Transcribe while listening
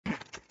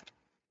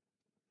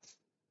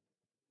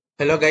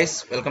Hello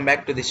guys, welcome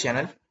back to this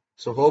channel.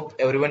 So hope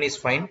everyone is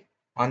fine.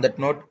 On that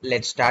note,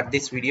 let's start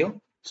this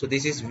video. So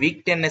this is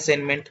week 10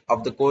 assignment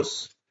of the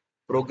course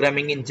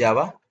programming in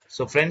Java.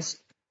 So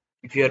friends,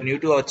 if you are new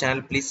to our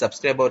channel, please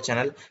subscribe our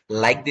channel,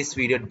 like this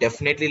video,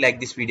 definitely like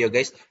this video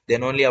guys,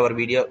 then only our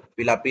video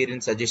will appear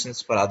in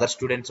suggestions for other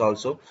students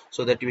also,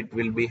 so that it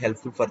will be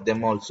helpful for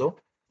them also.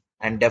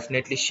 And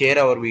definitely share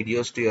our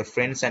videos to your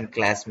friends and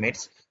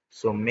classmates,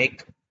 so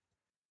make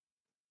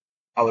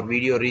our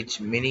video reach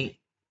many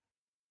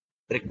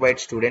required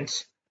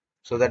students,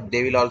 so that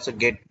they will also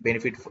get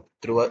benefit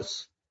through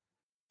us.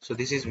 So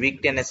this is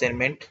week 10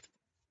 assignment.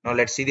 Now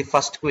let's see the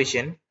first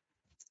question.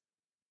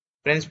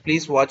 Friends,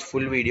 please watch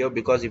full video,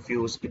 because if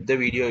you skip the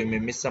video you may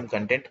miss some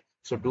content,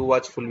 so do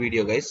watch full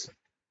video guys.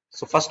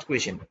 So first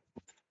question,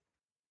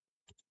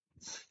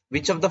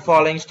 which of the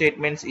following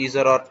statements is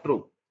or are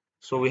true?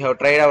 So we have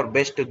tried our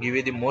best to give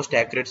you the most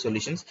accurate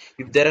solutions.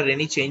 If there are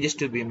any changes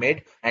to be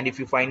made, and if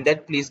you find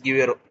that, please give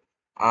your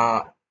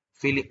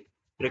feel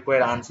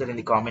required answer in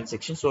the comment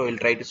section, so we'll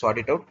try to sort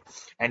it out.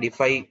 And if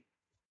I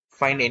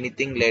find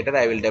anything later,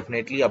 I will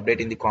definitely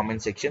update in the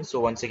comment section. So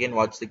once again,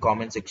 watch the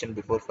comment section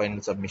before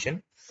final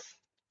submission.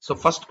 So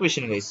first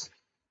question guys,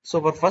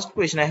 so for first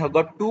question I have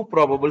got two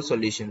probable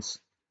solutions.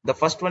 The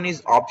first one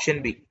is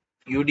option B,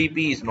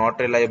 UDP is not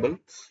reliable,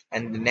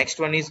 and the next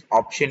one is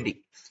option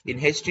D, in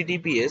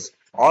HTTPS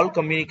all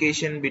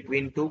communication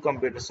between two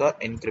computers are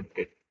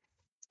encrypted.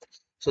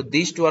 So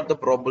these two are the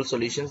probable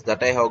solutions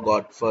that I have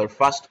got for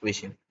first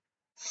question.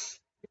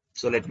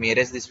 So let me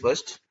erase this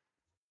first.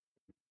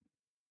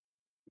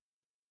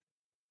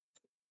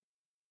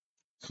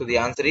 So the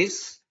answer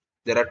is,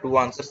 there are two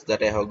answers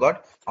that I have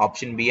got,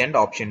 option B and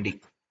option D.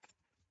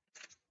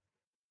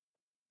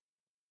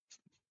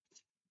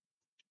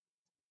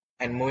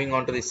 And moving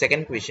on to the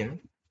second question.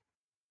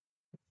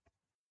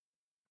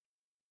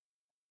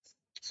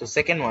 So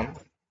second one,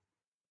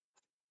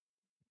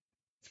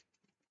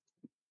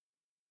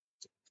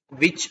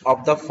 which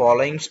of the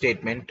following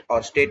statement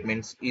or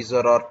statements is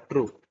or are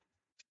true?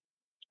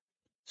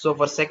 So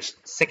for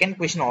second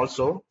question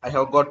also, I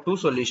have got two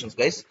solutions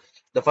guys.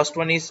 The first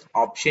one is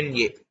option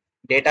A,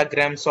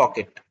 datagram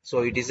socket. So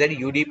it is a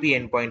UDP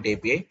endpoint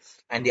API.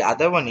 And the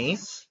other one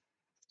is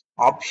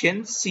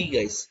option C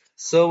guys,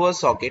 server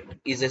socket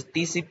is a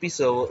TCP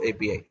server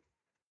API.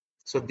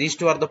 So these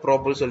two are the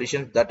probable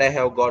solutions that I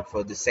have got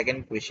for the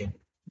second question.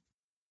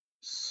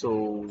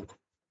 So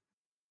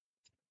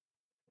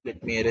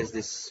let me erase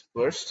this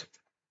first.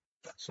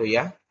 So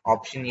yeah,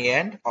 option A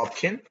and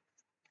option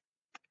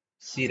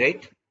C,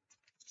 right?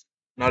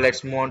 Now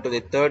let's move on to the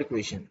third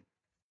question.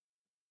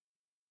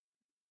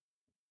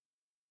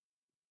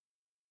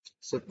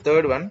 So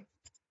third one,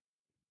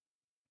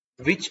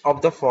 which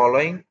of the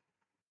following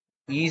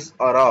is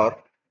or are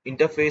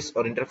interface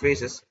or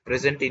interfaces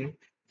present in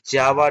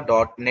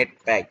java.net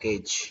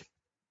package?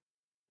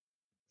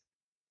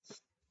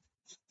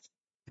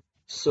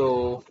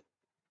 So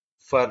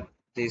for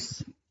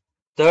this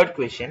third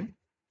question,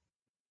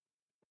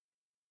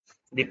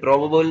 the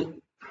probable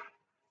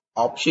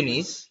option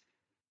is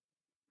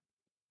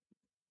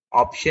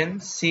option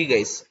C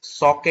guys,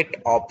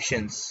 socket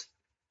options.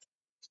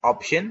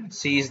 Option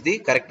C is the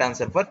correct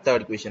answer for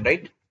third question,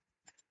 right?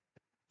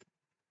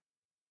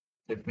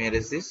 Let me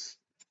erase this.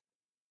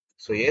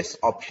 So yes,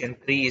 option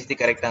 3 is the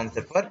correct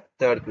answer for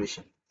third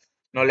question.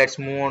 Now let's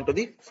move on to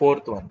the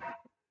fourth one.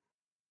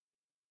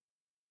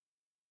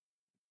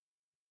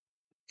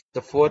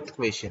 The fourth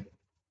question,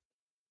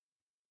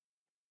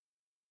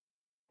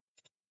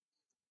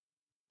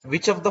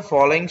 which of the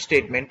following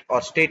statement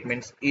or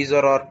statements is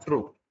or are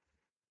true?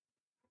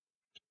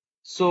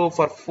 So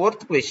for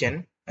fourth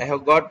question, I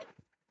have got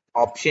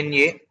option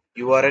A,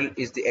 URL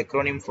is the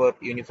acronym for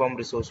Uniform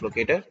Resource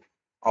Locator.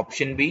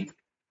 Option B,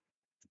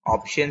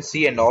 option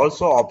C, and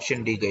also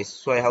option D guys.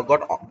 So I have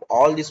got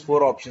all these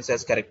four options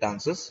as correct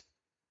answers.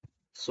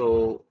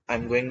 So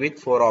I'm going with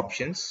four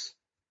options.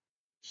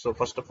 So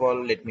first of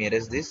all, let me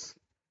erase this.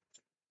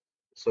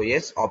 So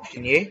yes,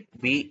 option A,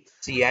 B,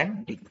 C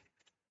and D.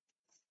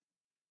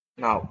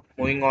 Now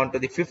moving on to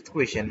the fifth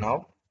question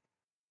now.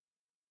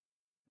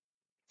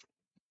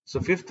 So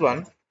fifth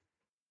one,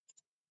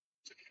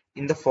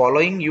 in the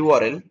following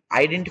URL,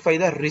 identify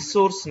the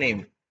resource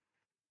name.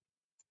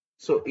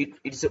 So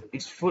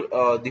it's full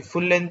the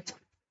full length.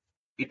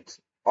 It's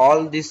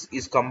all this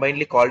is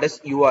combinedly called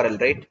as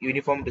URL, right?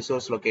 Uniform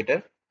Resource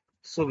Locator.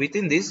 So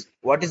within this,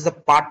 what is the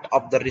part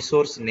of the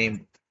resource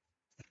name?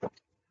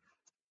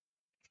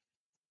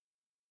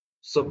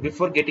 So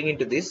before getting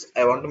into this,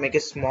 I want to make a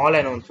small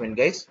announcement,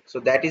 guys.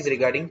 So that is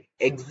regarding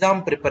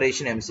exam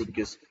preparation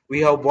MCQs. We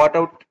have brought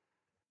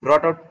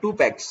out two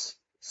packs,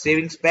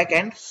 savings pack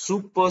and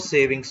super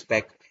savings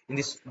pack.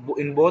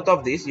 In both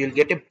of these, you'll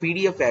get a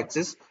PDF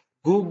access,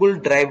 Google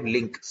Drive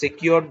link,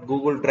 secured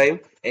Google Drive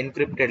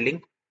encrypted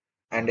link,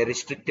 and a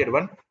restricted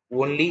one,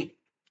 only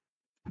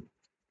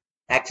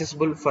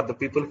accessible for the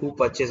people who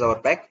purchase our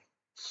pack.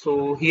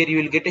 So here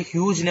you will get a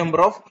huge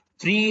number of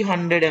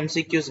 300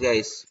 MCQs,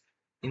 guys.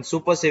 In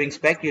super savings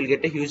pack, you'll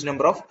get a huge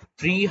number of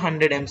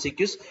 300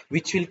 MCQs,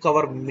 which will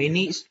cover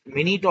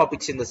many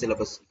topics in the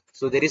syllabus.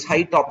 So there is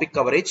high topic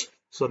coverage,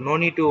 so no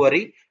need to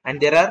worry. And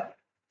there are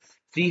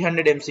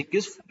 300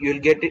 MCQs. You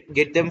will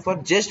get them for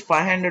just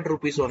 500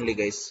 rupees only,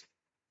 guys.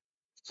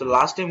 So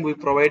last time we have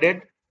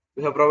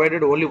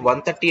provided only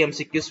 130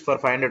 MCQs for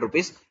 500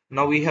 rupees.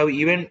 Now we have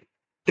even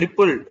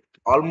tripled,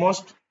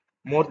 almost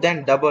more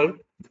than double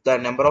the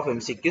number of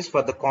MCQs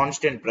for the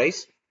constant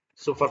price.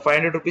 So for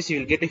 500 rupees, you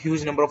will get a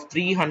huge number of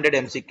 300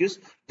 MCQs.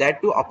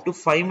 That too, up to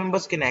 5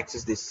 members can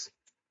access this.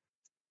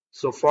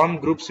 So form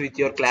groups with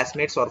your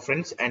classmates or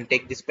friends and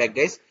take this pack,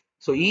 guys.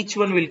 So each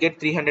one will get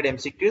 300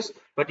 MCQs,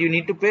 but you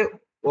need to pay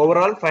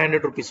overall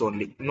 500 rupees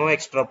only. No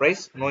extra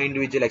price, no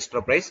individual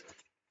extra price.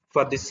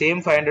 For the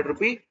same 500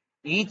 rupee,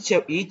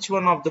 each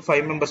one of the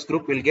 5 members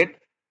group will get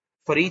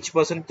for each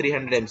person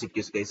 300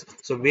 MCQs, guys.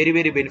 So very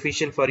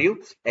beneficial for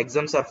you.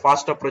 Exams are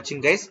fast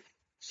approaching, guys.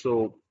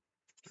 So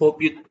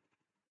hope you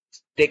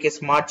take a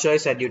smart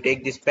choice and you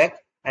take this pack.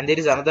 And there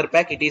is another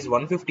pack, it is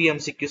 150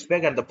 MCQs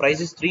pack, and the price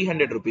is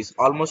 300 rupees,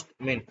 almost,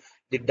 I mean,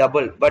 the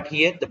double. But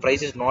here the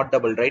price is not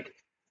double, right?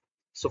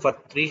 So for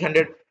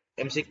 300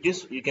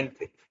 MCQs, you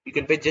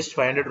can pay just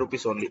 500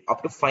 rupees only.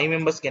 Up to 5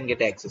 members can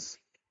get access.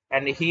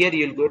 And here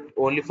you'll get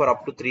only for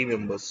up to 3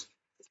 members.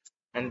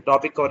 And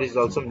topic cover is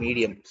also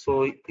medium.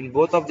 So in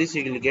both of these,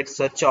 you will get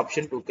search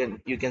option.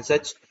 You can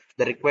search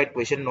the required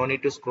question. No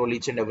need to scroll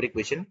each and every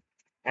question.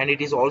 And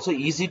it is also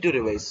easy to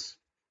revise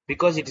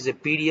because it is a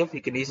PDF.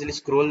 You can easily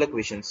scroll the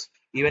questions.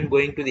 Even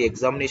going to the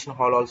examination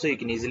hall also, you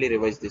can easily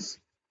revise this.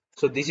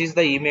 So this is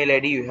the email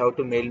ID you have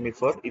to mail me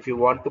for if you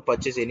want to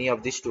purchase any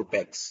of these two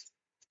packs.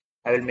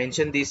 I will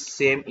mention this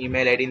same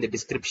email ID in the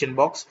description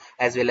box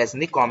as well as in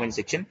the comment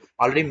section.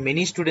 Already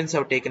many students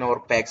have taken our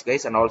packs,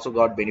 guys, and also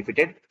got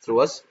benefited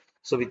through us.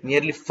 So with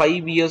nearly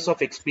 5 years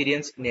of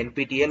experience in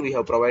NPTEL, we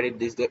have provided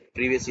the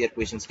previous year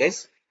questions,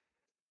 guys.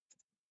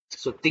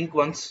 So think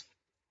once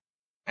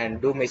and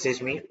do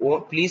message me.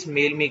 Or please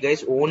mail me,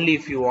 guys, only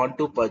if you want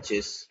to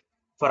purchase.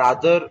 For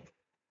other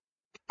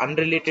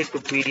unrelated to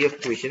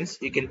PDF questions,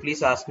 you can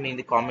please ask me in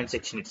the comment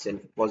section itself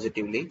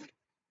positively.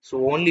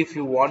 So only if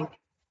you want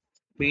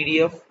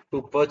PDF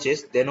to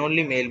purchase, then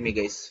only mail me,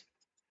 guys.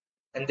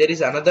 And there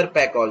is another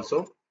pack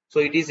also. So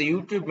it is a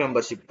YouTube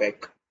membership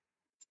pack.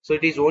 So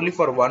it is only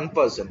for one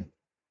person.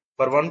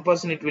 For one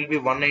person, it will be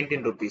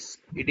 119 rupees.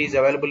 It is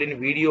available in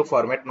video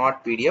format,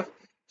 not PDF.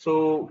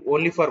 So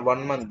only for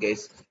 1 month,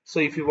 guys. So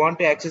if you want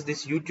to access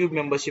this YouTube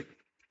membership,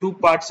 2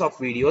 parts of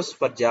videos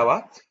for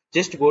Java,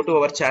 just go to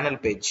our channel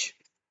page.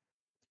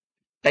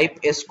 Type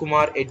S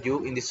Kumar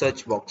Edu in the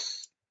search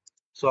box.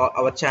 So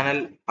our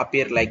channel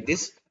appear like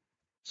this.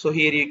 So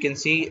here you can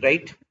see,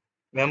 right,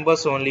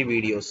 members only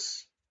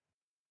videos.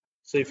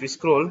 So if you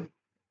scroll,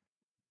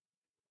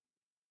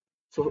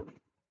 so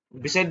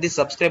beside this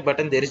subscribe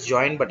button there is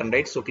join button,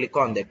 right? So click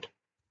on that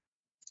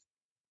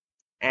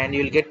and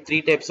you will get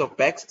 3 types of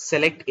packs.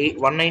 Select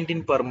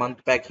 119 per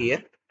month pack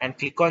here and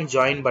click on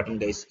join button,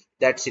 guys.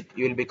 That's it.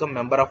 You will become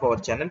member of our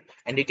channel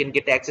and you can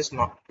get access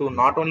to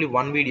not only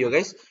one video,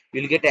 guys.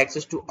 You will get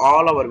access to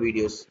all our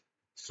videos.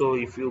 So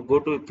if you go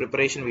to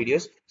preparation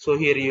videos, so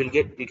here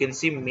you can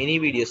see many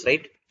videos,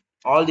 right?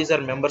 All these are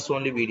members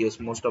only videos,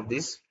 most of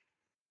these.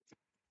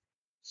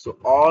 So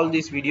all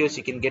these videos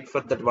you can get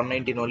for that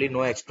 119 only,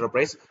 no extra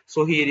price.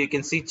 So here you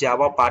can see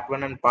Java part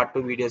 1 and part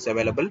 2 videos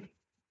available.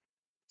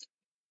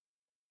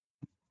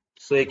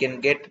 So you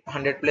can get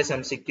 100 plus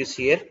MCQs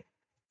here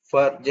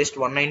for just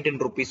 119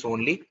 rupees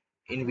only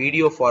in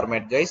video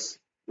format, guys,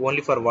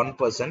 only for one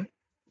person.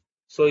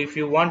 So if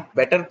you want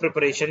better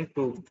preparation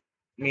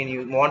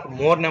you want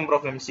more number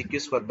of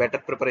MCQs for better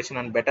preparation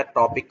and better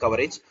topic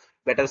coverage,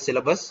 better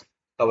syllabus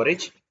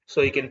coverage,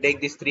 so you can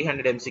take this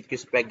 300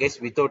 MCQs pack, guys,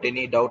 without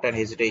any doubt and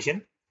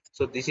hesitation.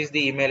 So this is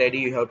the email ID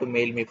you have to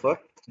mail me for.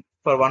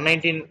 For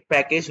 119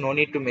 package, no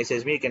need to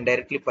message me. You can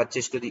directly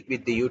purchase with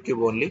the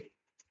YouTube only.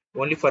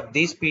 Only for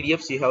these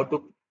PDFs you have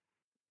to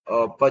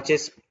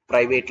purchase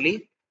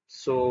privately.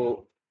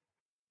 So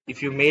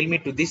if you mail me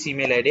to this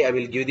email ID, I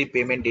will give the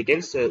payment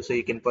details so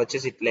you can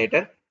purchase it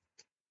later.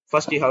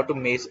 First, you have to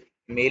mail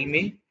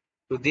me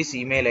to this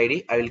email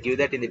ID. I will give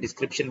that in the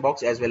description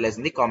box as well as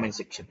in the comment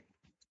section.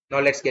 Now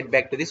let's get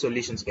back to the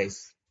solutions,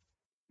 guys.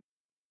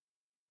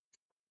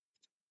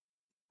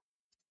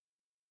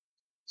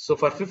 So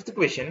for fifth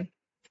question,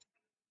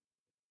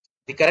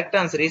 the correct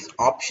answer is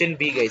option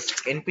B, guys,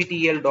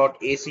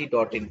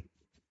 nptel.ac.in.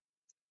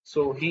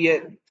 So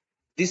here,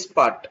 this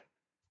part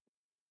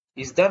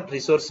is the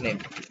resource name.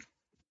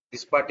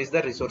 This part is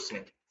the resource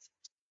name.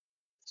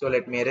 So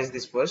let me erase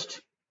this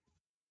first.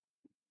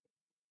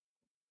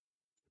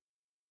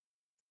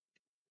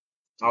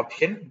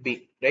 Option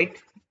B, right?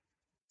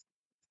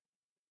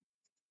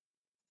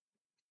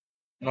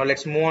 Now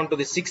let's move on to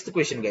the sixth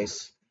question,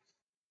 guys.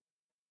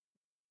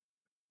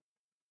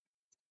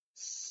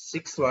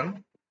 Sixth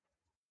one.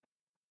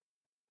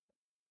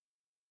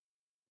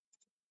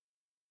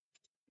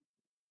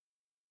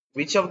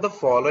 Which of the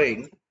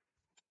following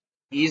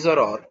is or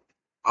are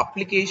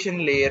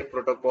application layer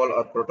protocol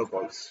or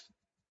protocols?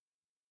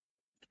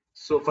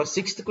 So for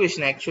sixth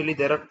question, actually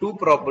there are two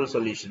probable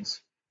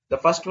solutions. The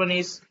first one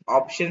is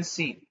option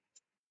C,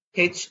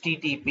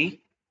 HTTP,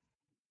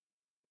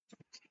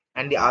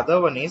 and the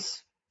other one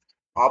is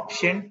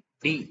option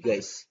D,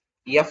 guys,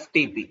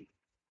 FTP.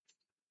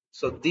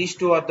 So these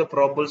two are the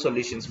probable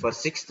solutions for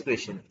sixth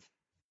question.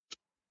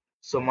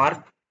 So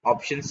mark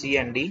option C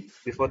and D.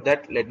 Before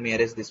that, let me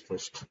erase this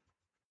first.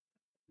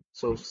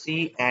 So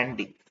C and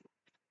D.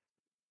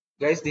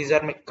 Guys, these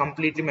are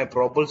completely my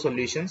probable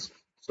solutions.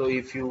 So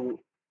if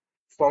you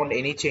found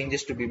any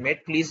changes to be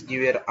made, please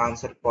give your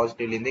answer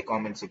positively in the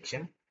comment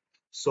section.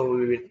 So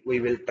we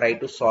will try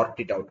to sort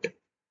it out.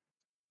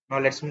 Now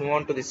let's move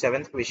on to the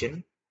seventh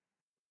question.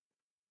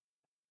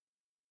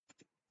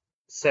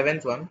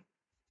 Seventh one,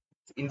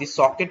 in the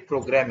socket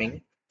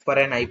programming for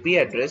an IP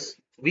address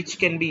which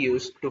can be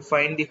used to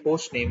find the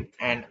host name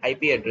and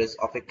IP address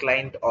of a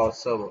client or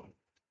server.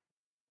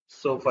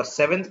 So for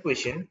seventh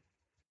question,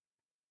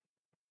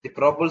 the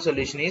probable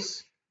solution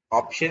is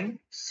option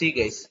C,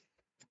 guys,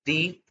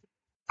 the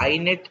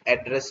inet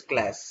address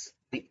class.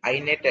 The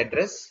inet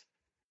address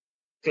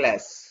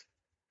class.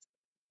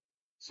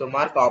 So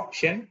mark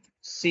option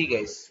C,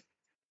 guys.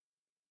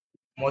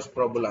 Most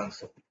probable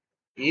answer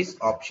is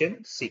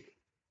option C.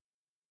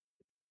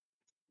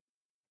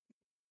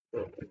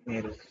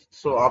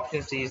 So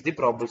option C is the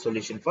probable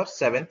solution for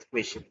seventh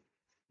question.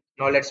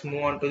 Now let's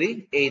move on to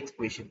the eighth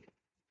question.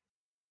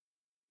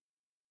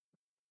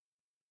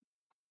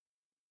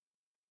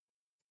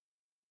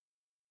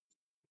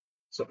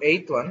 So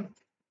eighth one,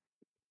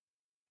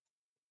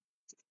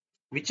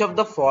 which of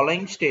the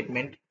following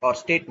statement or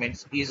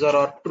statements is or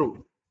are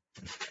true?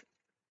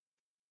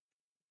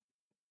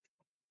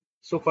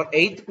 So for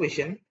eighth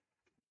question,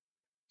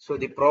 so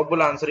the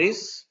probable answer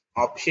is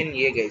option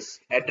A, guys.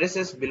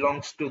 Addresses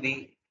belongs to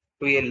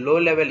a low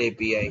level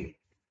API.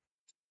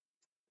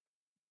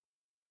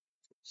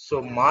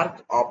 So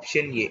mark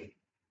option A.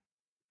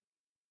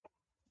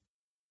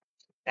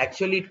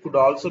 Actually, it could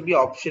also be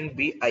option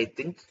B, I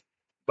think,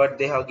 but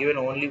they have given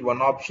only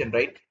one option,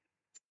 right,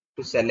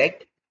 to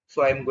select.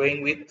 So I'm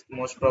going with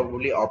most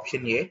probably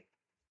option A.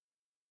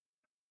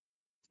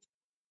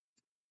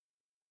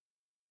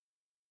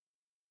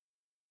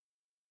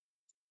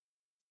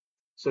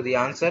 So the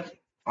answer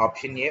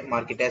option A,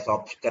 mark it as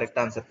correct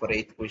answer for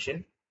eighth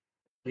question.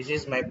 This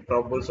is my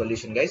probable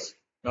solution, guys.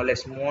 Now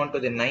let's move on to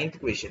the ninth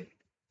question.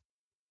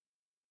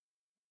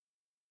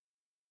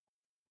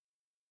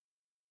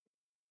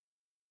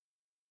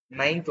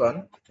 Ninth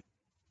one,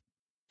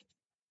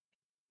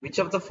 which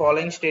of the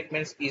following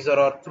statements is or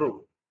are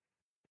true?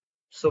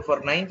 So for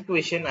ninth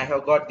question, I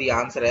have got the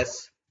answer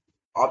as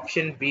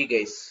option B,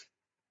 guys.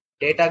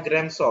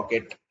 Datagram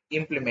socket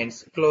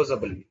implements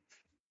closable.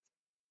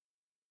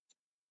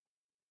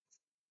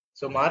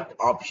 So mark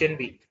option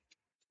B.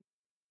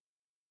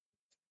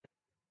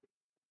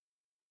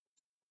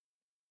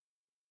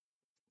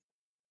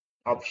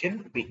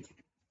 Option B.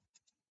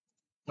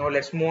 Now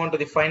let's move on to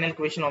the final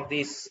question of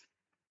this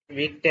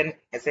week 10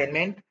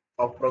 assignment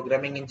of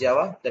programming in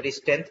Java. That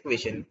is 10th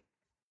question.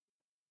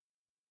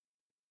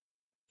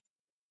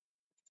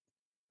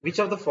 Which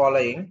of the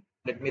following,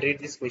 let me read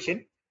this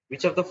question.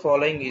 Which of the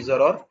following is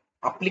or are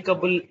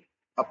applicable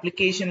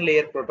application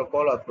layer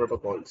protocol or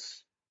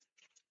protocols?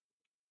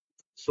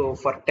 So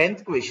for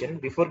 10th question,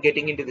 before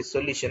getting into the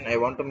solution, I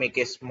want to make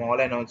a small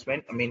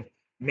announcement.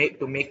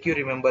 To make you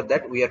remember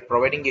that we are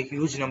providing a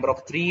huge number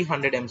of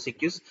 300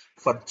 MCQs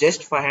for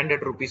just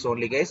 500 rupees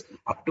only, guys.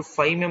 Up to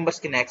 5 members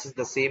can access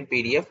the same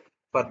PDF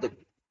for the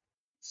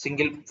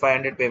single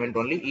 500 payment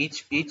only.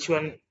 Each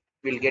one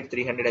will get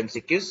 300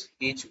 MCQs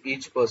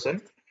each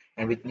person,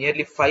 and with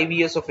nearly 5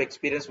 years of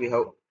experience, we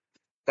have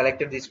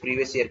collected these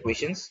previous year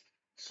questions.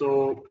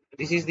 So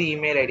this is the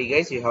email ID,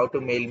 guys. You have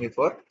to mail me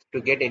for to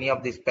get any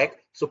of this pack.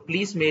 So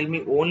please mail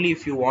me only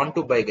if you want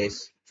to buy,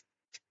 guys.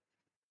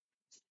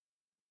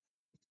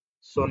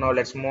 So now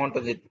let's move on to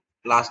the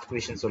last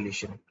question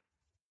solution.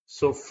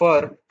 So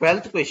for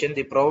 12th question,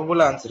 the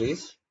probable answer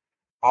is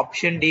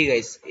option D,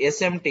 guys,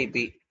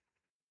 SMTP.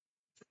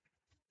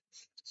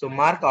 So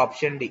mark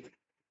option D.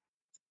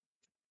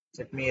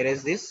 Let me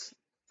erase this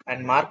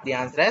and mark the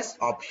answer as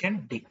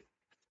option D.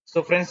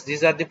 So friends,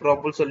 these are the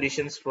probable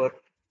solutions for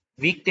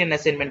week 10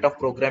 assignment of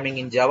programming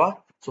in Java.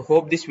 So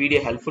hope this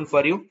video helpful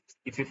for you.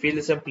 If you feel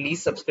the same,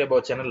 please subscribe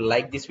our channel,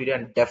 like this video,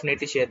 and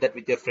definitely share that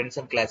with your friends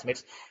and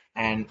classmates,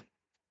 and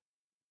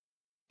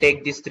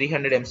take this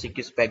 300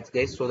 MCQs packs,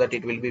 guys, so that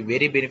it will be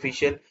very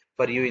beneficial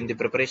for you in the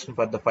preparation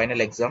for the final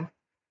exam.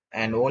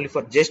 And only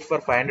for just for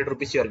 500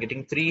 rupees, you are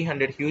getting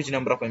 300 huge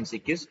number of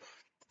MCQs.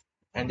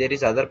 And there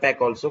is other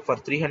pack also. For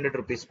 300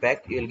 rupees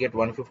pack, you will get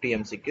 150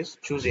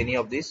 MCQs. Choose any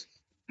of these.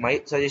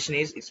 My suggestion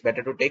is it's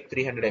better to take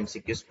 300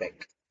 MCQs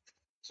pack.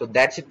 So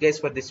that's it, guys,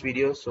 for this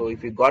video. So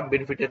if you got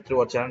benefited through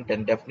our channel,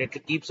 then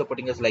definitely keep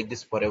supporting us like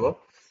this forever.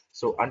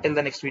 So until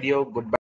the next video, goodbye.